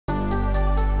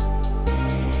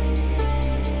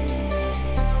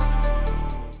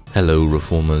Hello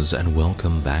Reformers and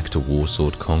welcome back to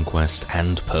Warsword Conquest,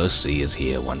 and Percy is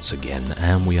here once again,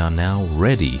 and we are now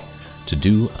ready to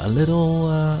do a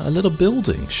little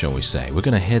building, shall we say. We're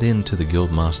going to head into the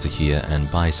Guildmaster here and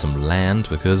buy some land,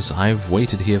 because I've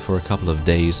waited here for a couple of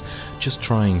days just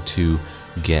trying to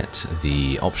get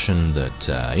the option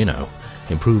that, you know,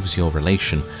 improves your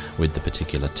relation with the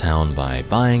particular town by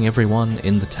buying everyone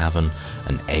in the tavern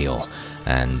an ale.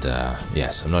 And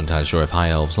yes, I'm not entirely sure if High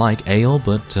Elves like ale,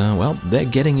 but well, they're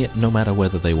getting it no matter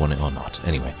whether they want it or not.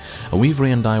 Anyway, a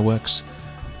weavery and dye works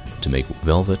to make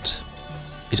velvet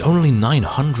is only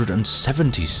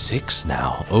 976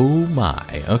 now. Oh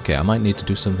my. Okay, I might need to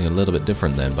do something a little bit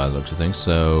different then by the looks of things.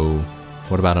 So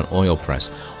what about an oil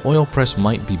press? Oil press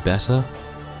might be better,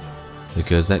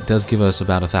 because that does give us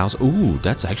about 1,000. Ooh,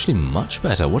 that's actually much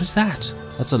better. What is that?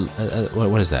 That's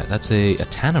what is that? That's a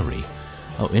tannery.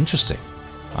 Oh, interesting.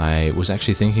 I was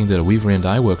actually thinking that a weavery and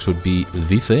dye works would be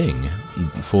the thing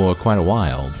for quite a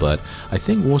while, but I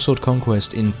think Warsword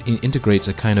Conquest integrates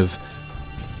a kind of,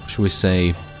 shall we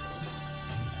say,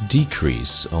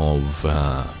 decrease of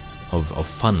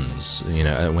funds. You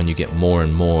know, when you get more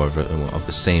and more of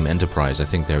the same enterprise, I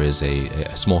think there is a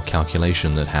small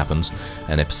calculation that happens,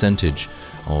 and a percentage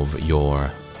of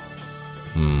your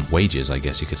wages, I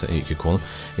guess you could call them,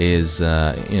 is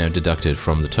you know, deducted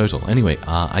from the total. Anyway,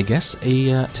 I guess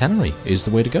a tannery is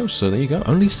the way to go. So there you go.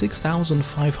 Only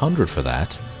 6,500 for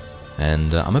that,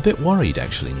 and I'm a bit worried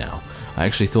actually now. I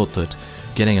actually thought that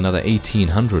getting another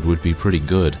 1,800 would be pretty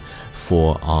good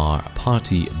for our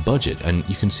party budget, and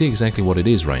you can see exactly what it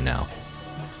is right now.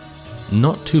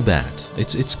 Not too bad.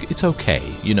 It's okay,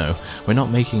 you know. We're not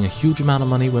making a huge amount of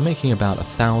money. We're making about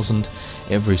 1,000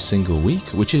 every single week,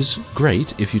 which is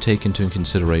great if you take into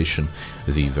consideration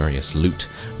the various loot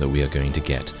that we are going to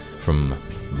get from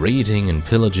raiding and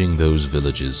pillaging those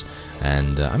villages.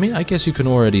 And I mean, I guess you can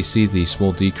already see the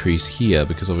small decrease here,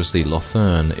 because obviously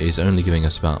Lothern is only giving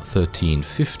us about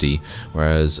 1,350,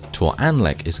 whereas Tor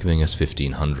Anlek is giving us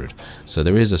 1,500. So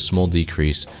there is a small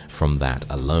decrease from that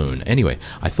alone. Anyway,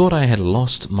 I thought I had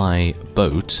lost my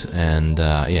boat, and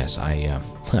yes, I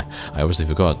obviously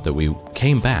forgot that we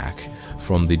came back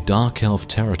from the Dark Elf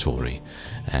territory.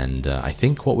 And I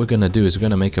think what we're going to do is we're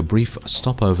going to make a brief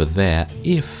stop over there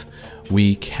if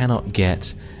we cannot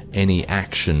get any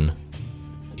action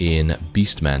in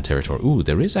Beastman territory. Ooh,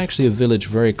 there is actually a village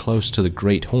very close to the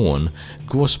Great Horn.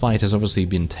 Gorespite has obviously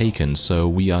been taken, so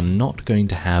we are not going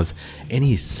to have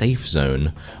any safe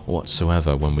zone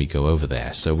whatsoever when we go over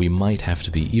there. So we might have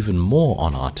to be even more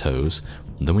on our toes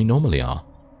than we normally are.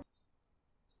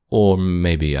 Or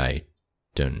maybe I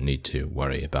don't need to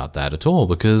worry about that at all,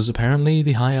 because apparently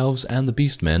the High Elves and the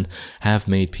Beastmen have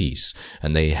made peace,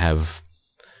 and they have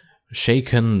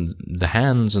shaken the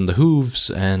hands and the hooves,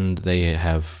 and they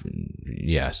have,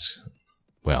 yes,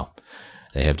 well,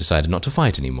 they have decided not to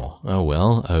fight anymore. Oh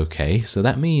well, okay, so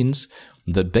that means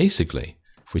that basically,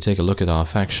 if we take a look at our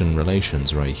faction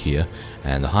relations right here,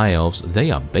 and the High Elves, they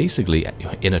are basically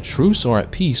in a truce or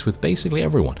at peace with basically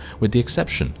everyone, with the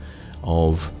exception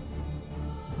of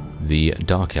the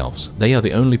Dark Elves. They are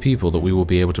the only people that we will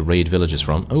be able to raid villages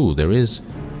from. Oh, there is...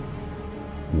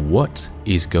 What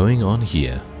is going on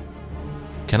here?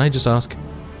 Can I just ask,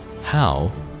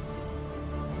 how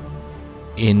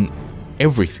in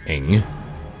everything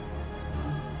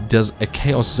does a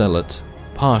Chaos Zealot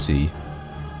party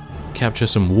capture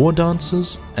some War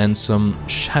Dancers and some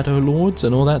Shadow Lords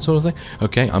and all that sort of thing?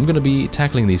 Okay, I'm going to be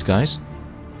tackling these guys,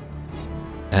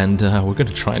 and we're going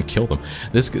to try and kill them.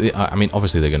 I mean,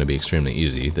 obviously they're going to be extremely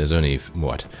easy. There's only,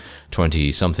 what,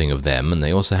 20-something of them, and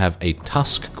they also have a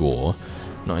Tusk Gore.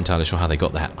 Not entirely sure how they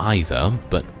got that either,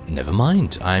 but never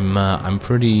mind. I'm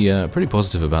pretty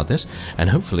positive about this,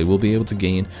 and hopefully we'll be able to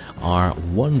gain our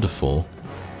wonderful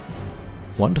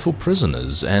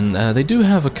prisoners. And they do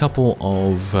have a couple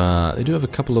of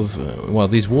well,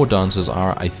 these War Dancers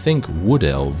are, I think, Wood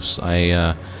Elves.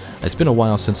 It's been a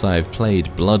while since I've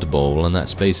played Blood Bowl, and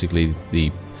that's basically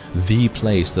the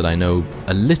place that I know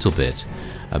a little bit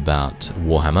about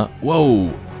Warhammer.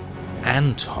 Whoa,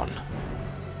 Anton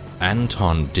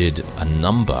did a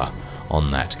number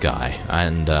on that guy,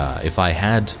 and if I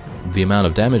had the amount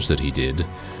of damage that he did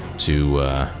to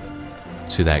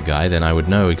that guy, then I would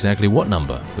know exactly what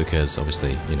number, because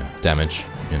obviously, you know, damage,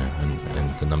 you know, and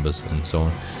the numbers and so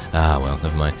on. Ah, well,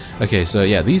 never mind. Okay, so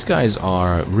yeah, these guys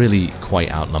are really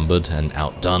quite outnumbered and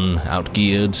outdone,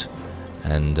 outgeared,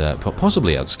 and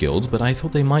possibly outskilled, but I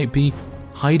thought they might be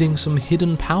hiding some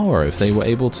hidden power if they were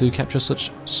able to capture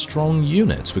such strong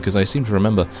units, because I seem to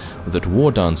remember that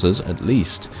War Dancers, at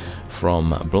least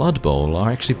from Blood Bowl, are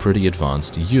actually pretty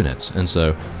advanced units, and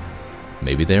so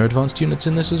maybe there are advanced units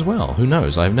in this as well. Who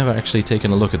knows? I've never actually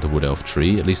taken a look at the Wood Elf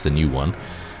tree, at least the new one.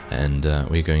 And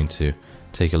we're going to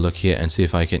take a look here and see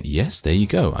if I can... Yes, there you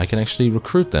go. I can actually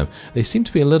recruit them. They seem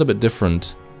to be a little bit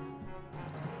different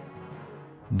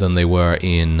than they were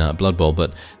in Blood Bowl,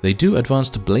 but they do advance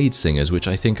to Blade Singers, which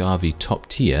I think are the top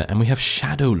tier, and we have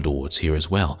Shadow Lords here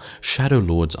as well. Shadow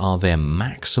Lords are their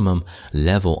maximum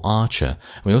level archer.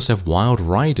 We also have Wild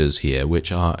Riders here,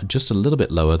 which are just a little bit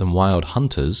lower than Wild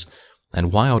Hunters,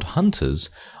 and Wild Hunters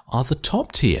are the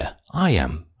top tier.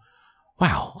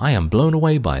 Wow, I am blown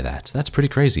away by that. That's pretty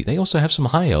crazy. They also have some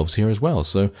High Elves here as well,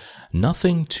 so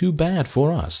nothing too bad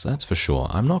for us, that's for sure.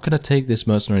 I'm not going to take this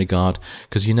Mercenary Guard,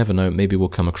 because you never know, maybe we'll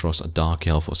come across a Dark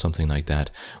Elf or something like that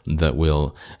that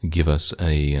will give us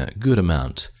a good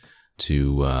amount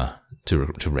to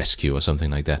rescue or something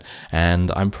like that.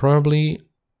 And I'm probably...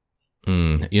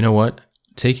 you know what?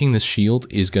 Taking this shield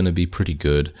is going to be pretty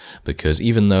good, because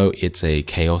even though it's a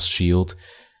Chaos Shield...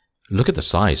 Look at the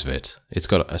size of it. It's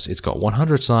got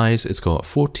 100 size, it's got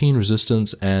 14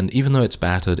 resistance, and even though it's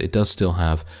battered, it does still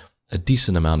have a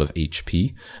decent amount of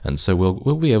HP, and so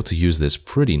we'll be able to use this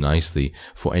pretty nicely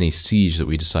for any siege that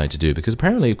we decide to do, because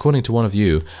apparently, according to one of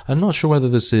you, I'm not sure whether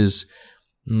this is,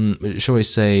 shall we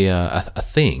say, a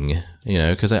thing, you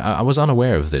know, because I was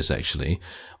unaware of this, actually,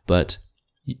 but,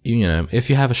 you know, if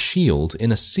you have a shield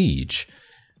in a siege,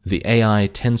 the AI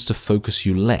tends to focus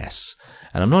you less.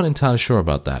 And I'm not entirely sure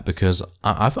about that, because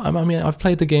I've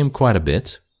played the game quite a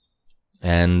bit,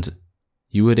 and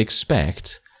you would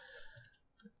expect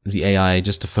the AI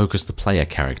just to focus the player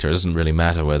character. It doesn't really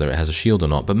matter whether it has a shield or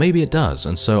not, but maybe it does.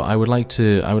 And so I would like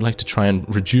to try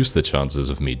and reduce the chances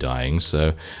of me dying.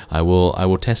 So I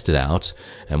will test it out,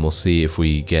 and we'll see if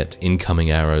we get incoming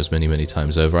arrows many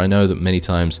times over. I know that many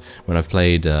times when I've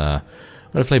played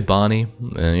Barney,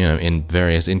 you know, in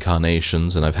various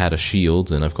incarnations, and I've had a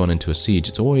shield, and I've gone into a siege,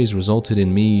 it's always resulted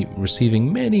in me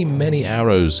receiving many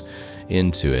arrows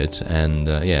into it, and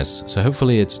yes, so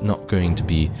hopefully it's not going to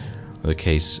be the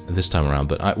case this time around,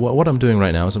 but what I'm doing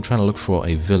right now is I'm trying to look for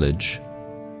a village.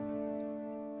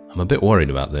 I'm a bit worried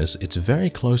about this. It's very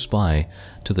close by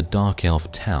to the Dark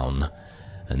Elf town,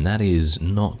 and that is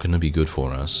not going to be good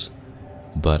for us,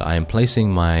 but I am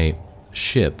placing my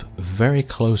ship very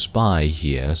close by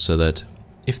here so that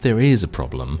if there is a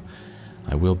problem,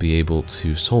 I will be able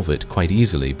to solve it quite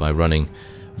easily by running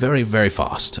very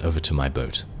fast over to my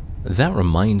boat. That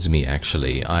reminds me,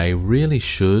 actually, I really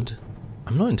should...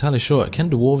 I'm not entirely sure, can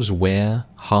dwarves wear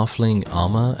halfling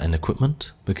armor and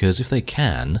equipment? Because if they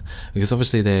can, because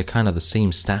obviously they're kind of the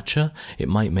same stature, it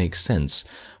might make sense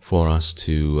for us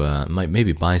to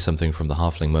maybe buy something from the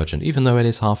halfling merchant. Even though it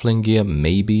is halfling gear,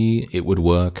 maybe it would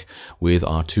work with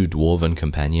our two dwarven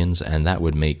companions, and that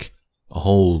would make a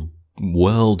whole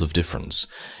world of difference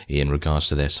in regards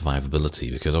to their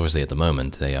survivability, because obviously at the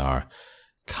moment they are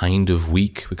kind of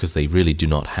weak because they really do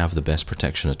not have the best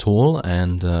protection at all,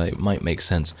 and it might make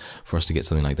sense for us to get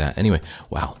something like that. Anyway,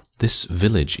 wow, this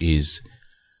village is...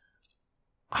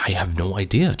 I have no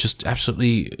idea, just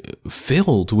absolutely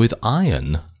filled with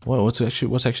iron. Well, what's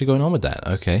actually going on with that?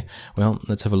 Okay, well,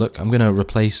 let's have a look. I'm going to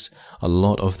replace a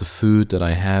lot of the food that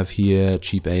I have here,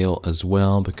 cheap ale as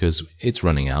well, because it's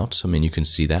running out. I mean, you can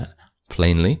see that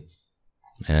plainly.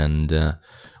 And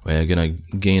we're going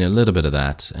to gain a little bit of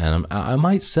that. And I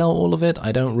might sell all of it,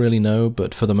 I don't really know,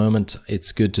 but for the moment,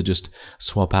 it's good to just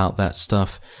swap out that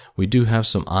stuff. We do have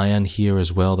some iron here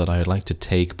as well that I would like to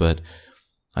take, but...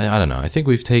 I don't know, I think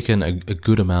we've taken a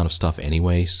good amount of stuff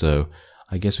anyway, so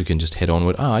I guess we can just head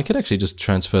onward. Oh, I could actually just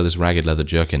transfer this ragged leather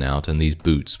jerkin out and these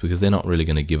boots, because they're not really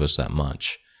going to give us that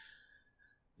much.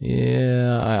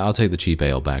 Yeah, I'll take the cheap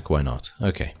ale back, why not?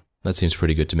 Okay, that seems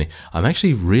pretty good to me. I'm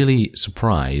actually really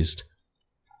surprised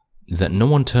that no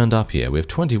one turned up here. We have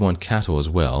 21 cattle as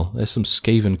well. There's some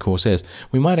Skaven Corsairs.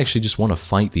 We might actually just want to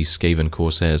fight these Skaven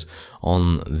Corsairs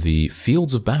on the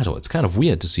fields of battle. It's kind of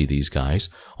weird to see these guys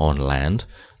on land.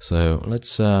 So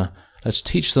let's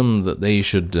teach them that they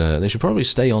should probably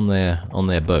stay on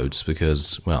their boats,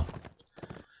 because, well,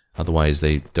 otherwise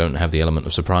they don't have the element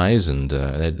of surprise, and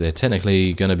they're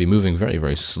technically going to be moving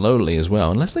very slowly as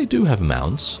well, unless they do have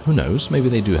mounts. Who knows? Maybe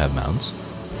they do have mounts.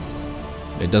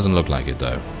 It doesn't look like it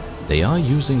though. They are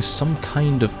using some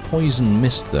kind of poison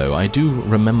mist, though. I do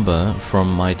remember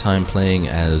from my time playing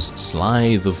as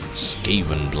Slythe of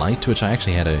Skaven Blight, which I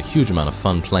actually had a huge amount of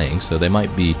fun playing, so there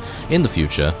might be, in the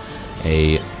future,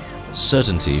 a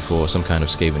certainty for some kind of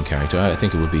Skaven character. I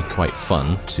think it would be quite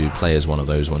fun to play as one of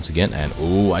those once again. And,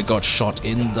 oh, I got shot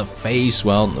in the face.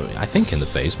 Well, I think in the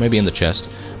face, maybe in the chest,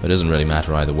 but it doesn't really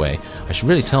matter either way. I should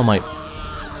really tell my...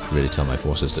 really tell my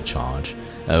forces to charge.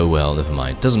 Oh well, never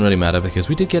mind. Doesn't really matter because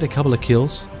we did get a couple of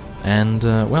kills. And,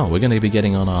 well, we're going to be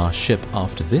getting on our ship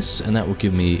after this, and that will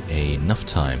give me enough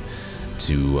time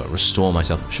to restore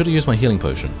myself. Should have used my healing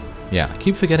potion. Yeah, I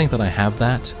keep forgetting that I have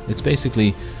that. It's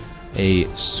basically a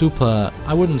super,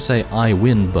 I wouldn't say I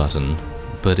win button,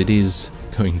 but it is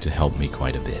going to help me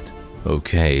quite a bit.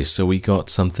 Okay, so we got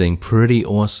something pretty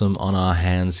awesome on our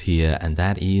hands here, and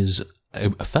that is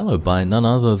a fellow by none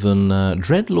other than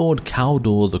Dreadlord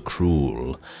Cawdor the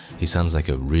Cruel. He sounds like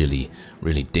a really,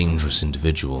 really dangerous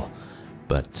individual,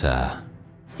 but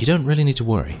you don't really need to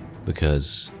worry,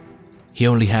 because he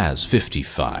only has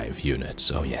 55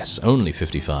 units. Oh yes, only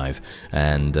 55,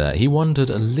 and he wandered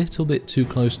a little bit too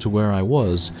close to where I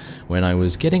was when I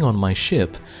was getting on my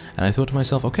ship, and I thought to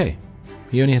myself, okay,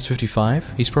 he only has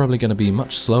 55, he's probably going to be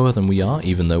much slower than we are,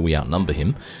 even though we outnumber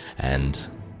him, and,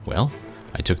 well,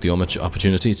 I took the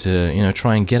opportunity to,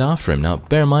 try and get after him. Now,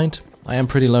 bear in mind, I am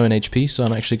pretty low in HP, so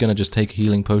I'm actually going to just take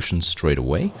healing potions straight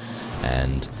away,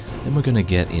 and then we're going to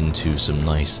get into some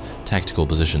nice tactical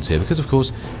positions here, because of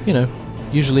course,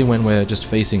 usually when we're just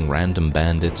facing random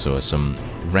bandits or some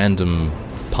random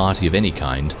party of any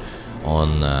kind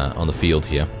on the field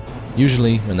here,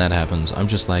 usually when that happens, I'm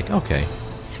just like, okay,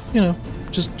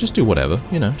 just do whatever,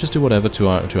 just do whatever to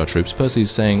our troops. Percy's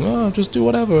saying, oh, just do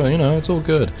whatever, it's all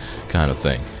good, kind of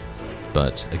thing.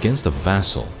 But against a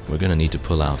vassal, we're going to need to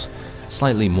pull out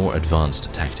slightly more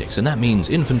advanced tactics, and that means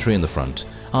infantry in the front,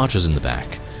 archers in the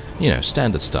back,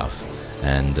 standard stuff.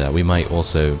 And we might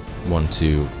also want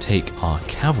to take our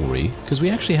cavalry, because we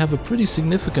actually have a pretty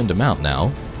significant amount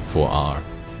now for our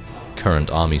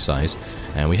current army size,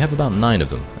 and we have about 9 of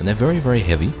them, and they're very, very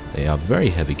heavy. They are very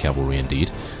heavy cavalry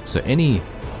indeed, so any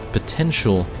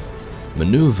potential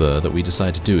maneuver that we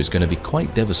decide to do is going to be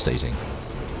quite devastating.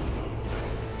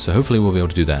 So hopefully we'll be able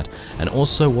to do that. And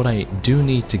also what I do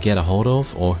need to get a hold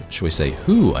of, or should we say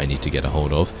who I need to get a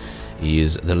hold of,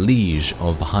 is the Liege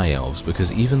of the High Elves,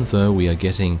 because even though we are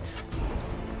getting,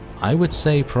 I would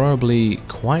say, probably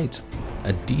quite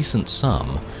a decent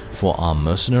sum for our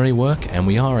mercenary work, and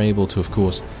we are able to, of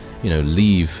course,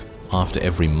 leave after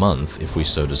every month if we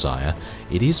so desire,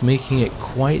 it is making it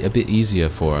quite a bit easier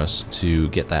for us to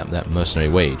get that mercenary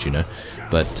wage,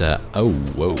 But, oh,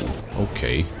 whoa,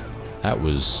 okay, that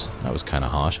was kind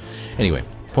of harsh. Anyway,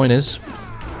 point is,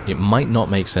 it might not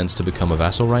make sense to become a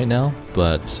vassal right now,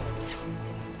 but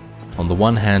on the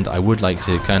one hand, I would like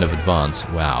to kind of advance.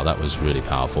 Wow, that was really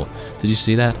powerful. Did you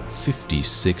see that?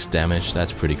 56 damage,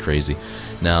 that's pretty crazy.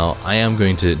 Now, I am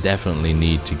going to definitely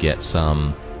need to get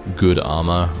some good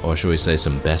armor, or shall we say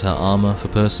some better armor for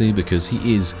Percy, because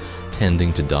he is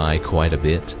tending to die quite a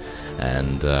bit,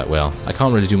 and well, I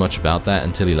can't really do much about that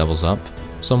until he levels up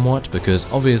somewhat, because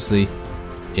obviously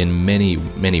in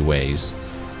many ways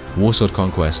Warsword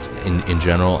Conquest in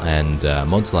general, and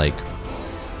mods like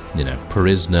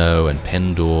Perisno and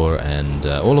Pendor and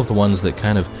all of the ones that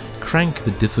kind of crank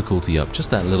the difficulty up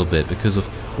just that little bit because of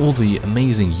all the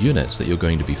amazing units that you're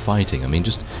going to be fighting. I mean,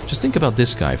 just think about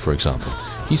this guy, for example.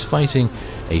 He's fighting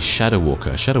a Shadow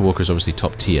Walker. Shadow Walker is obviously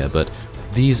top tier, but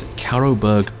these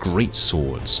Karoberg Great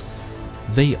Swords,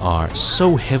 they are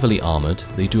so heavily armored.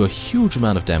 They do a huge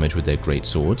amount of damage with their great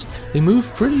swords. They move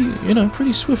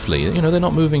pretty swiftly. They're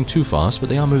not moving too fast, but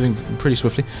they are moving pretty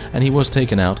swiftly. And he was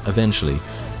taken out eventually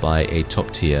by a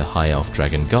top tier High Elf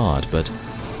Dragon Guard. But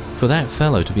for that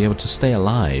fellow to be able to stay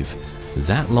alive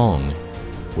that long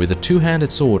with a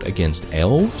two-handed sword against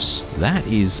elves, that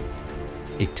is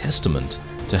a testament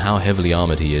to how heavily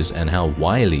armored he is and how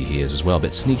wily he is as well.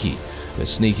 But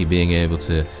sneaky being able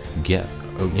to get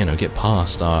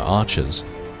past our archers.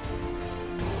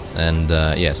 And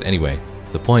yes, anyway,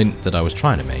 the point that I was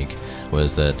trying to make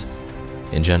was that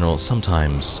in general,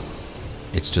 sometimes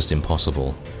it's just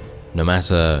impossible. No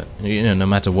matter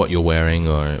what you're wearing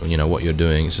or what you're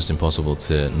doing, it's just impossible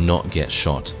to not get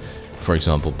shot, for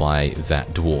example, by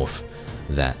that dwarf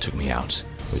that took me out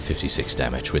with 56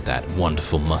 damage with that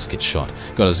wonderful musket shot.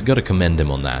 Got to commend him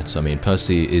on that. I mean,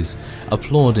 Percy is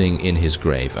applauding in his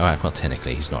grave. Well,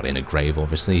 technically he's not in a grave,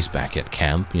 obviously. He's back at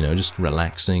camp, just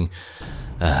relaxing.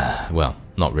 Well,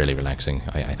 not really relaxing.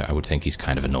 I would think he's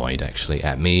kind of annoyed, actually,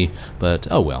 at me. But,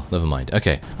 oh well, never mind.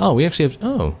 Okay. Oh, we actually have...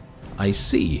 Oh, I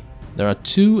see. There are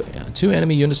two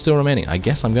enemy units still remaining. I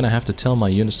guess I'm going to have to tell my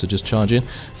units to just charge in.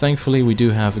 Thankfully, we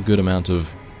do have a good amount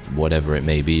of whatever it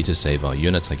may be to save our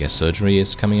units. I guess surgery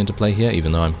is coming into play here,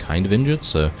 even though I'm kind of injured,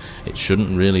 so it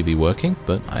shouldn't really be working,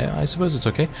 but I suppose it's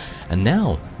okay. And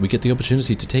now we get the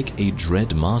opportunity to take a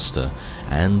Dread Master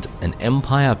and an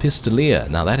Empire Pistolier.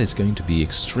 Now that is going to be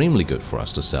extremely good for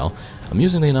us to sell.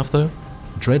 Amusingly enough though,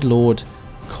 Dreadlord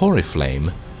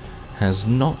Coriflame has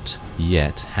not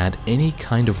yet had any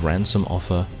kind of ransom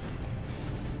offer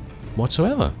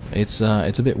whatsoever. It's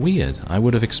a bit weird. I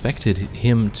would have expected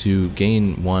him to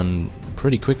gain one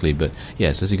pretty quickly, but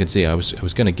yes, as you can see, I was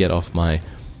going to get off my,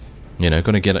 going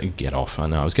to get off. I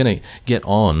know I was going to get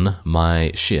on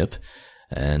my ship,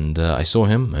 and I saw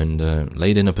him and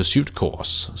laid in a pursuit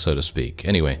course, so to speak.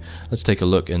 Anyway, let's take a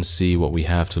look and see what we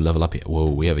have to level up here. Whoa,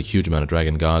 we have a huge amount of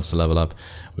dragon guards to level up.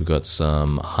 We've got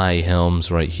some high helms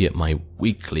right here. My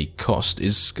weekly cost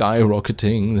is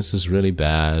skyrocketing. This is really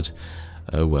bad.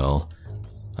 Oh well.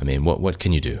 I mean, what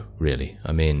can you do, really?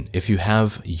 I mean, if you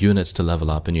have units to level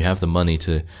up and you have the money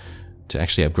to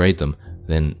actually upgrade them,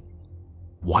 then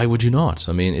why would you not?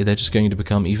 I mean, they're just going to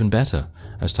become even better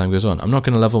as time goes on. I'm not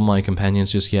going to level my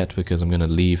companions just yet because I'm going to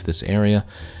leave this area,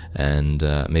 and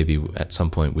maybe at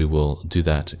some point we will do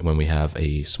that when we have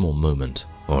a small moment.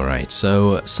 Alright,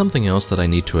 so something else that I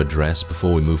need to address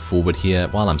before we move forward here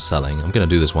while I'm selling. I'm going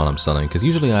to do this while I'm selling because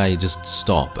usually I just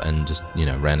stop and just,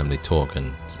 randomly talk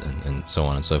and so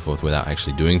on and so forth without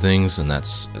actually doing things, and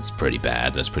that's pretty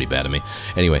bad. That's pretty bad of me.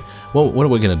 Anyway, well, what are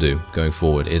we going to do going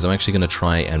forward is I'm actually going to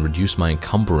try and reduce my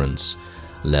encumbrance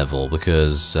level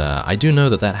because I do know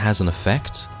that has an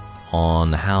effect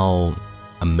on how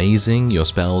amazing your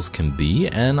spells can be,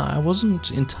 and I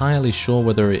wasn't entirely sure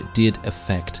whether it did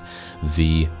affect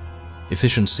the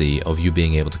efficiency of you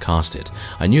being able to cast it.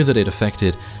 I knew that it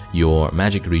affected your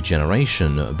magic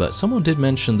regeneration, but someone did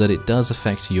mention that it does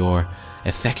affect your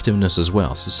effectiveness as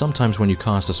well. So sometimes when you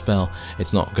cast a spell,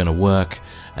 it's not going to work,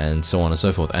 and so on and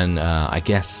so forth. And I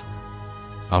guess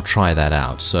I'll try that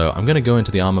out. So I'm going to go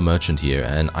into the armor merchant here,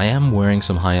 and I am wearing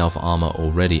some high elf armor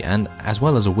already, and as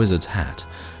well as a wizard's hat.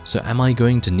 So am I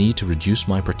going to need to reduce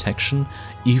my protection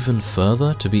even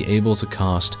further to be able to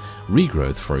cast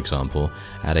regrowth, for example,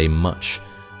 at a much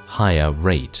higher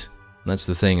rate? That's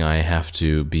the thing I have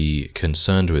to be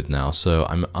concerned with now, so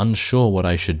I'm unsure what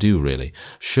I should do really.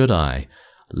 Should I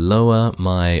lower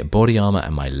my body armor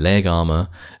and my leg armor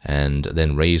and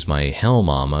then raise my helm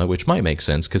armor, which might make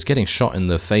sense because getting shot in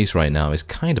the face right now is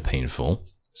kind of painful,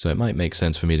 so it might make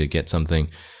sense for me to get something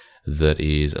that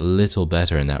is a little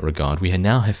better in that regard. We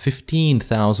now have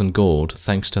 15,000 gold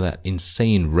thanks to that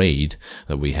insane raid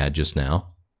that we had just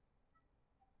now.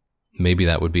 Maybe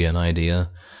that would be an idea.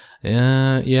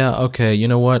 Yeah, okay, you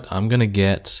know what? I'm gonna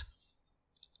get...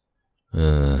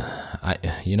 you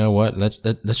know what?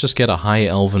 Let's just get a high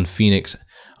elven phoenix.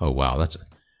 Oh wow,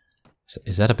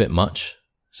 is that a bit much?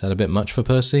 Is that a bit much for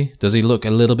Percy? Does he look a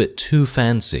little bit too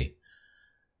fancy?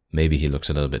 Maybe he looks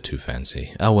a little bit too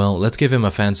fancy. Oh well, let's give him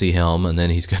a fancy helm, and then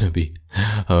he's gonna be...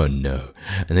 Oh no.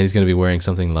 And then he's gonna be wearing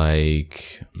something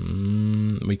like...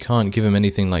 we can't give him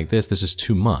anything like this. This is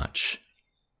too much.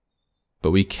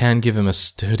 But we can give him a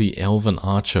sturdy elven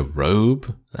archer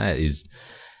robe. That is...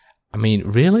 I mean,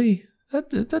 really?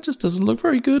 That just doesn't look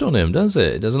very good on him, does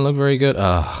it? It doesn't look very good?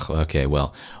 Ugh, okay,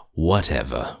 well...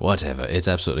 Whatever. It's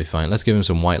absolutely fine. Let's give him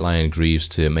some White Lion Greaves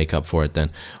to make up for it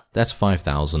then. That's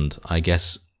 5,000, I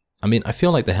guess. I mean, I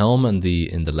feel like the helm and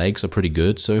the legs are pretty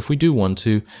good, so if we do want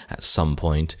to, at some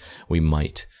point, we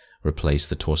might replace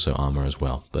the torso armor as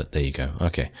well. But there you go.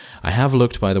 Okay. I have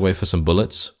looked, by the way, for some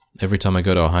bullets. Every time I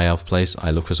go to a high elf place, I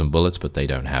look for some bullets, but they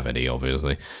don't have any,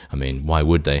 obviously. I mean, why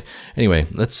would they? Anyway,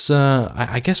 let's,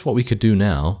 I guess what we could do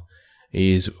now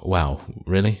is, wow,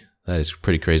 really? That is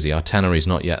pretty crazy. Our tannery is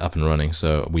not yet up and running,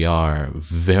 so we are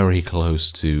very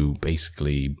close to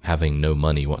basically having no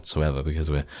money whatsoever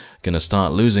because we're going to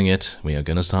start losing it. We are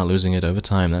going to start losing it over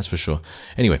time, that's for sure.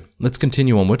 Anyway, let's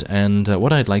continue onward, and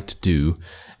what I'd like to do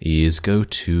is go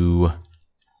to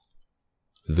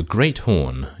the Great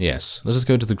Horn. Yes, let's just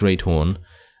go to the Great Horn,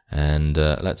 and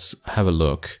let's have a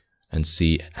look and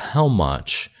see how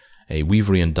much a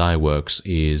Weavery and Dye Works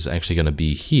is actually going to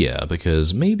be here,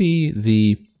 because maybe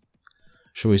the...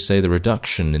 shall we say, the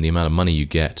reduction in the amount of money you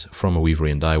get from a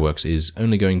Weavery and Dye Works is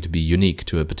only going to be unique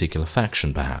to a particular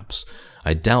faction, perhaps.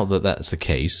 I doubt that that's the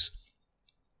case,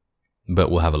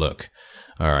 but we'll have a look.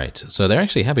 Alright, so they're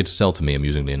actually happy to sell to me,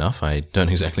 amusingly enough. I don't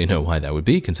exactly know why that would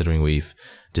be, considering we've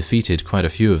defeated quite a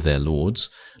few of their lords.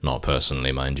 Not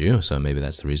personally, mind you, so maybe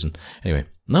that's the reason. Anyway,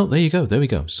 no, there you go, there we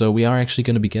go. So we are actually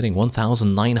going to be getting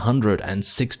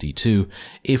 1,962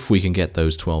 if we can get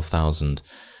those 12,000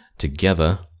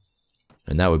 together.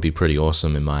 And that would be pretty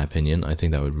awesome in my opinion. I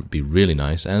think that would be really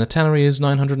nice. And a tannery is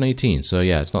 918, so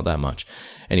yeah, it's not that much.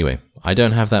 Anyway, I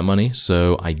don't have that money,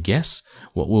 so I guess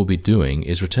what we'll be doing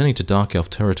is returning to Dark Elf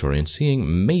territory and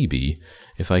seeing maybe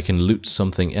if I can loot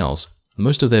something else.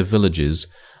 Most of their villages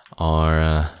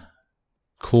are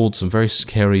called some very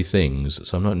scary things,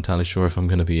 so I'm not entirely sure if I'm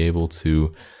going to be able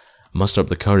to muster up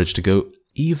the courage to go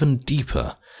even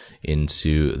deeper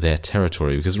into their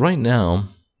territory, because right now,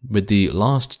 with the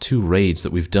last 2 raids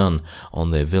that we've done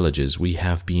on their villages, we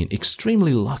have been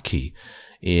extremely lucky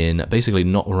in basically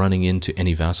not running into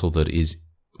any vassal that is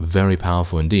very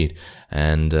powerful indeed.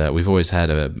 And we've always had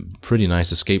a pretty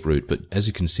nice escape route, but as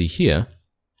you can see here,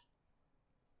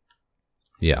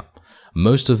 yeah,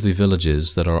 most of the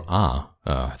villages that are...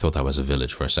 I thought that was a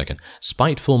village for a second.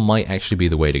 Spiteful might actually be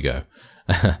the way to go.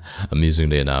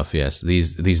 Amusingly enough, yes,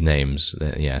 these names,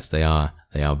 yes, they are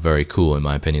very cool in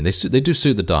my opinion. They do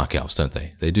suit the Dark Elves, don't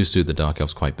they? They do suit the Dark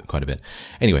Elves quite a bit.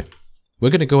 Anyway, we're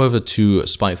going to go over to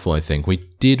Spiteful, I think. We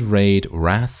did raid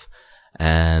Wrath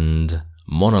and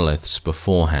Monoliths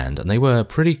beforehand, and they were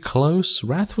pretty close.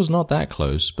 Wrath was not that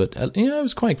close, but yeah, it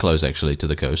was quite close actually to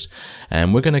the coast.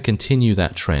 And we're going to continue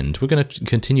that trend. We're going to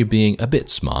continue being a bit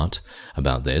smart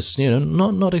about this. You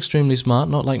know, not extremely smart,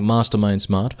 not like mastermind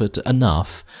smart, but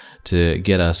enough to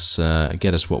get us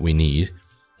what we need,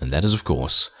 and that is of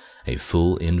course a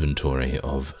full inventory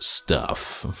of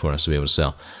stuff for us to be able to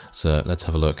sell. So let's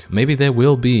have a look. Maybe there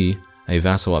will be a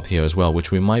vassal up here as well,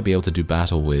 which we might be able to do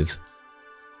battle with.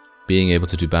 Being able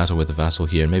to do battle with the vassal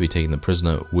here and maybe taking the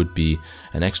prisoner would be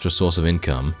an extra source of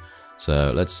income.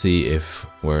 So let's see if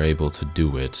we're able to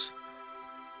do it.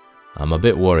 I'm a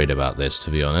bit worried about this,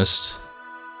 to be honest,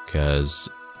 because,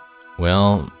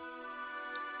 well,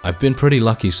 I've been pretty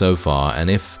lucky so far, and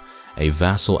if a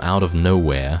vassal out of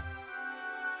nowhere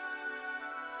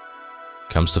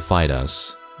comes to fight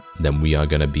us, then we are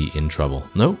going to be in trouble.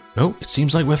 No, it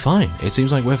seems like we're fine. It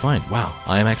seems like we're fine. Wow,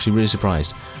 I am actually really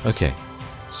surprised. Okay.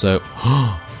 So,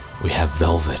 we have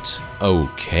Velvet.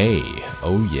 Okay.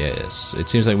 Oh yes. It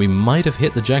seems like we might have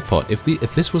hit the jackpot. If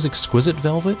this was Exquisite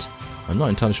Velvet, I'm not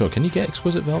entirely sure. Can you get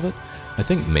Exquisite Velvet? I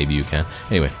think maybe you can.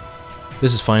 Anyway,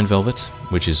 this is Fine Velvet,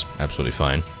 which is absolutely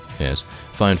fine. Yes.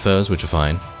 Fine Furs, which are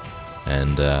fine.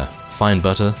 And Fine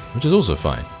Butter, which is also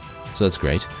fine. So that's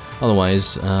great.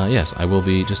 Otherwise, yes, I will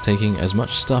be just taking as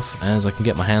much stuff as I can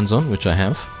get my hands on, which I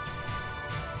have.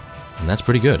 And that's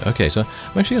pretty good. Okay, so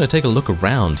I'm actually going to take a look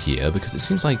around here, because it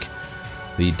seems like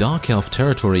the Dark Elf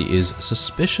territory is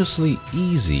suspiciously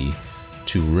easy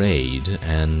to raid,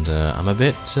 and I'm a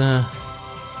bit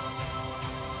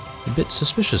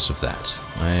suspicious of that.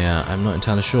 I'm not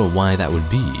entirely sure why that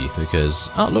would be, because...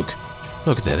 Oh,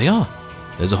 look, there they are.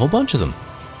 There's a whole bunch of them.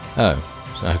 Oh,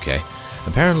 okay.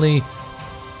 Apparently,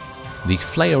 the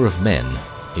Flayer of Men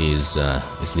is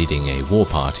leading a war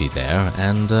party there,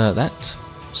 and that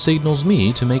signals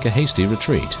me to make a hasty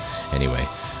retreat. Anyway,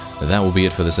 that will be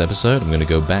it for this episode. I'm going to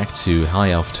go back to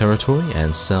High Elf territory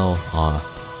and sell our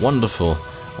wonderful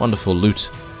loot,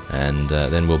 and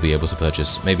then we'll be able to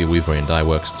purchase maybe Weaverian Dye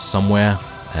Works somewhere.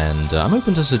 And I'm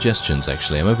open to suggestions,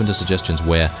 actually. I'm open to suggestions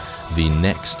where the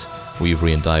next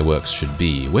Weaverian Dye Works should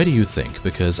be. Where do you think?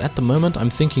 Because at the moment I'm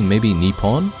thinking maybe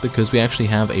Nippon, because we actually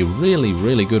have a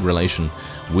really good relation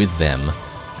with them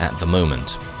at the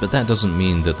moment. But that doesn't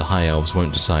mean that the High Elves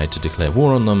won't decide to declare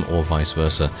war on them, or vice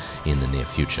versa, in the near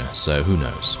future. So who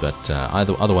knows? But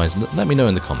otherwise, let me know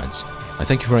in the comments. I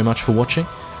thank you very much for watching,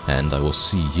 and I will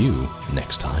see you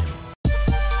next time.